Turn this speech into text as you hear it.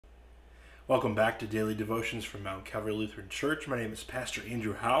Welcome back to Daily Devotions from Mount Calvary Lutheran Church. My name is Pastor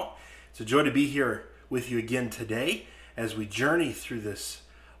Andrew Howe. It's a joy to be here with you again today as we journey through this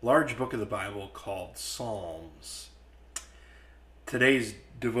large book of the Bible called Psalms. Today's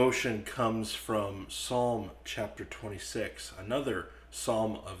devotion comes from Psalm chapter 26, another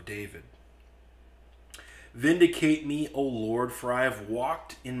Psalm of David. Vindicate me, O Lord, for I have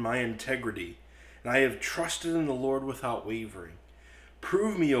walked in my integrity, and I have trusted in the Lord without wavering.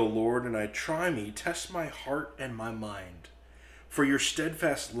 Prove me, O Lord, and try me. Test my heart and my mind. For your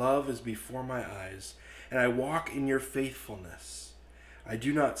steadfast love is before my eyes, and I walk in your faithfulness. I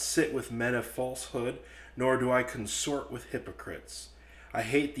do not sit with men of falsehood, nor do I consort with hypocrites. I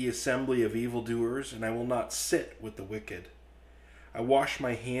hate the assembly of evildoers, and I will not sit with the wicked. I wash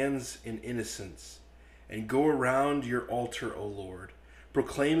my hands in innocence, and go around your altar, O Lord,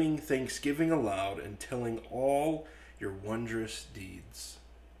 proclaiming thanksgiving aloud and telling all your wondrous deeds.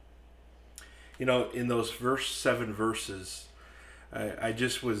 You know, in those first 7 verses, I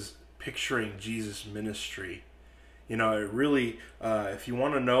just was picturing Jesus' ministry. You know, it really, if you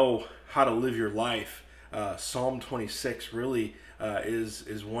want to know how to live your life, Psalm 26 really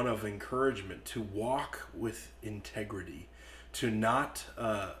is one of encouragement to walk with integrity, to not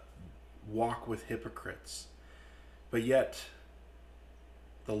walk with hypocrites, but yet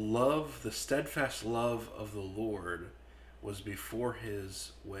the steadfast love of the Lord was before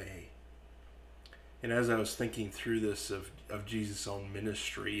his way. And as I was thinking through this of Jesus' own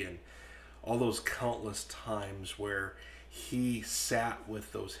ministry and all those countless times where he sat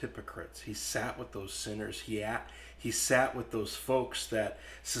with those hypocrites, he sat with those sinners, he sat with those folks that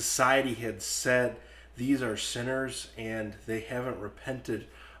society had said these are sinners and they haven't repented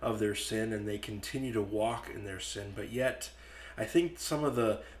of their sin and they continue to walk in their sin, but yet I think some of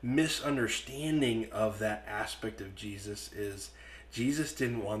the misunderstanding of that aspect of Jesus is Jesus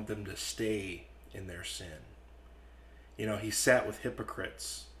didn't want them to stay in their sin. You know, he sat with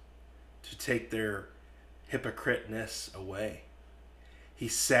hypocrites to take their hypocriteness away. He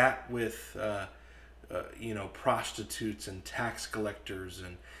sat with, prostitutes and tax collectors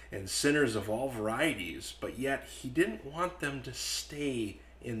and sinners of all varieties, but yet he didn't want them to stay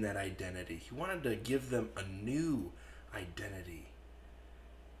in that identity. He wanted to give them a new identity,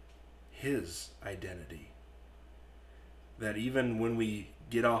 his identity. That even when we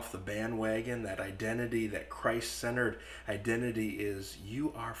get off the bandwagon, that identity, that Christ-centered identity is,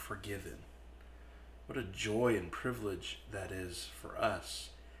 you are forgiven. What a joy and privilege that is for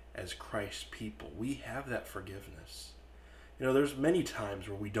us as Christ's people. We have that forgiveness. You know, there's many times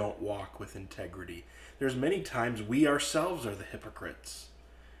where we don't walk with integrity. There's many times we ourselves are the hypocrites.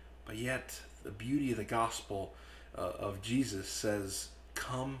 But yet, the beauty of the gospel of Jesus says,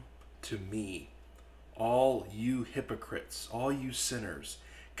 come to me, all you hypocrites, all you sinners,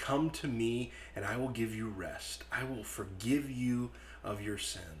 come to me and I will give you rest. I will forgive you of your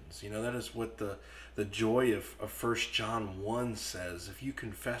sins. You know, that is what the joy of 1 John 1 says. If you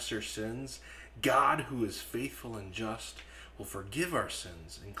confess your sins, God, who is faithful and just, will forgive our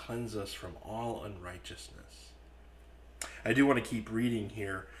sins and cleanse us from all unrighteousness. I do want to keep reading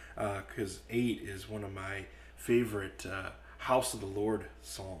here because 8 is one of my favorite House of the Lord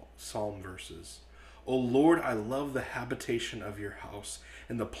psalm verses. O Lord, I love the habitation of your house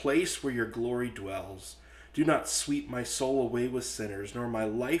and the place where your glory dwells. Do not sweep my soul away with sinners, nor my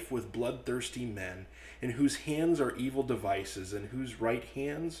life with bloodthirsty men, in whose hands are evil devices, and whose right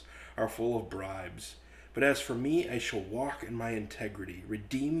hands are full of bribes. But as for me, I shall walk in my integrity.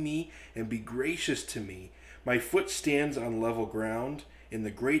 Redeem me and be gracious to me. My foot stands on level ground. In the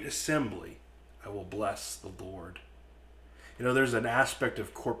great assembly, I will bless the Lord. You know, there's an aspect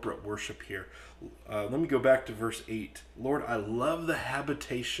of corporate worship here. Let me go back to verse 8. Lord, I love the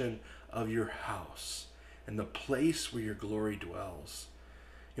habitation of your house and the place where your glory dwells.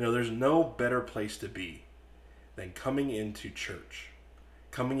 You know, there's no better place to be than coming into church,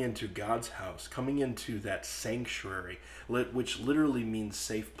 coming into God's house, coming into that sanctuary, which literally means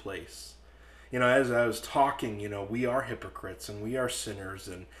safe place. You know, as I was talking, you know, we are hypocrites and we are sinners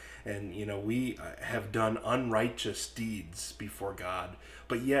and you know, we have done unrighteous deeds before God,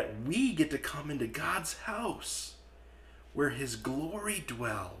 but yet we get to come into God's house where his glory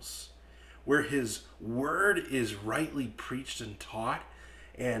dwells, where his word is rightly preached and taught,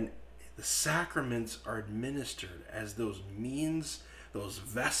 and the sacraments are administered as those means, those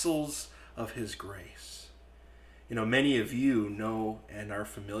vessels of his grace. You know, many of you know and are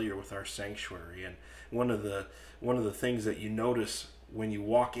familiar with our sanctuary, and one of the things that you notice when you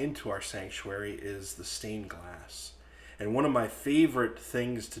walk into our sanctuary is the stained glass. And one of my favorite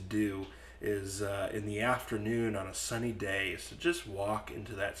things to do is in the afternoon on a sunny day is to just walk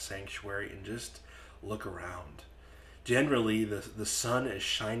into that sanctuary and just look around. Generally, the sun is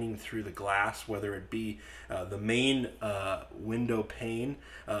shining through the glass, whether it be the main window pane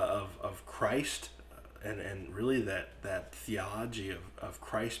of Christ, and really that theology of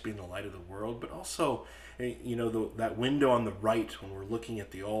Christ being the light of the world, but also, that window on the right when we're looking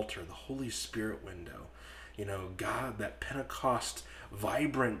at the altar, the Holy Spirit window. God, that Pentecost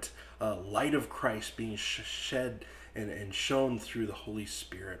vibrant light of Christ being shed and shown through the Holy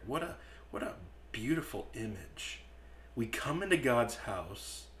Spirit. What a beautiful image. We come into God's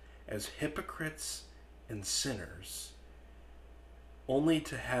house as hypocrites and sinners, only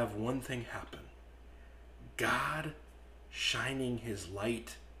to have one thing happen: God shining his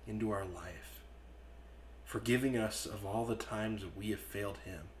light into our life, forgiving us of all the times that we have failed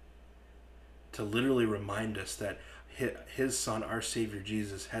him, to literally remind us that his Son, our Savior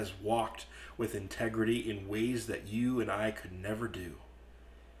Jesus, has walked with integrity in ways that you and I could never do.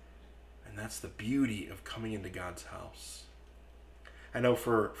 And that's the beauty of coming into God's house. I know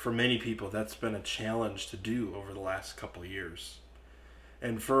for many people that's been a challenge to do over the last couple of years,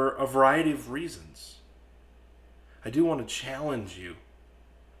 and for a variety of reasons. I do want to challenge you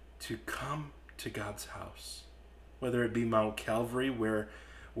to come to God's house, whether it be Mount Calvary, where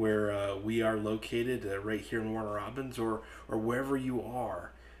we are located right here in Warner Robins, or wherever you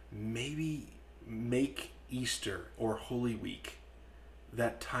are. Maybe make Easter or Holy Week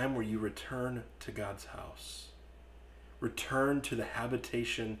that time where you return to God's house. Return to the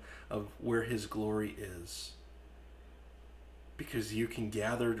habitation of where his glory is. Because you can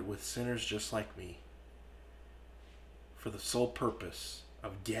gather with sinners just like me for the sole purpose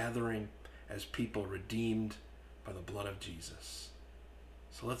of gathering as people redeemed by the blood of Jesus.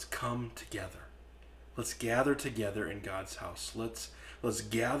 So let's come together. Let's gather together in God's house. Let's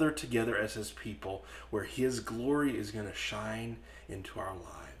gather together as his people, where his glory is going to shine into our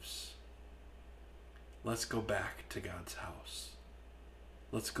lives. Let's go back to God's house.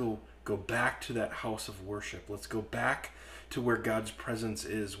 Let's go back to that house of worship. Let's go back to where God's presence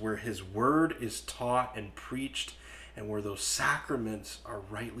is, where his word is taught and preached, and where those sacraments are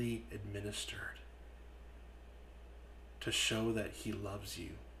rightly administered, to show that he loves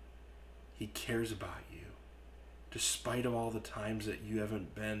you. He cares about you, despite of all the times that you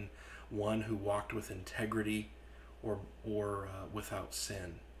haven't been one who walked with integrity or without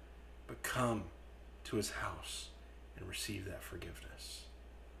sin. But come to his house and receive that forgiveness.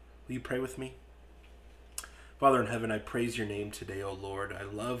 Will you pray with me? Father in heaven, I praise your name today, O Lord. I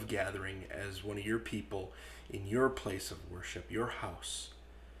love gathering as one of your people in your place of worship, your house.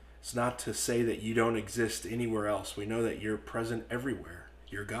 It's not to say that you don't exist anywhere else. We know that you're present everywhere.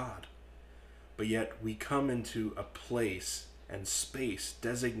 You're God. But yet we come into a place and space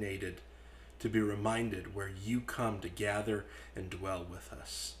designated to be reminded where you come to gather and dwell with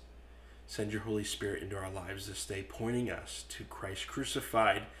us. Send your Holy Spirit into our lives this day, pointing us to Christ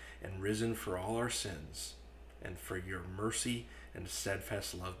crucified and risen for all our sins, and for your mercy and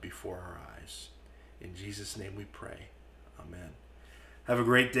steadfast love before our eyes. In Jesus' name we pray. Amen. Have a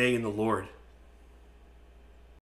great day in the Lord.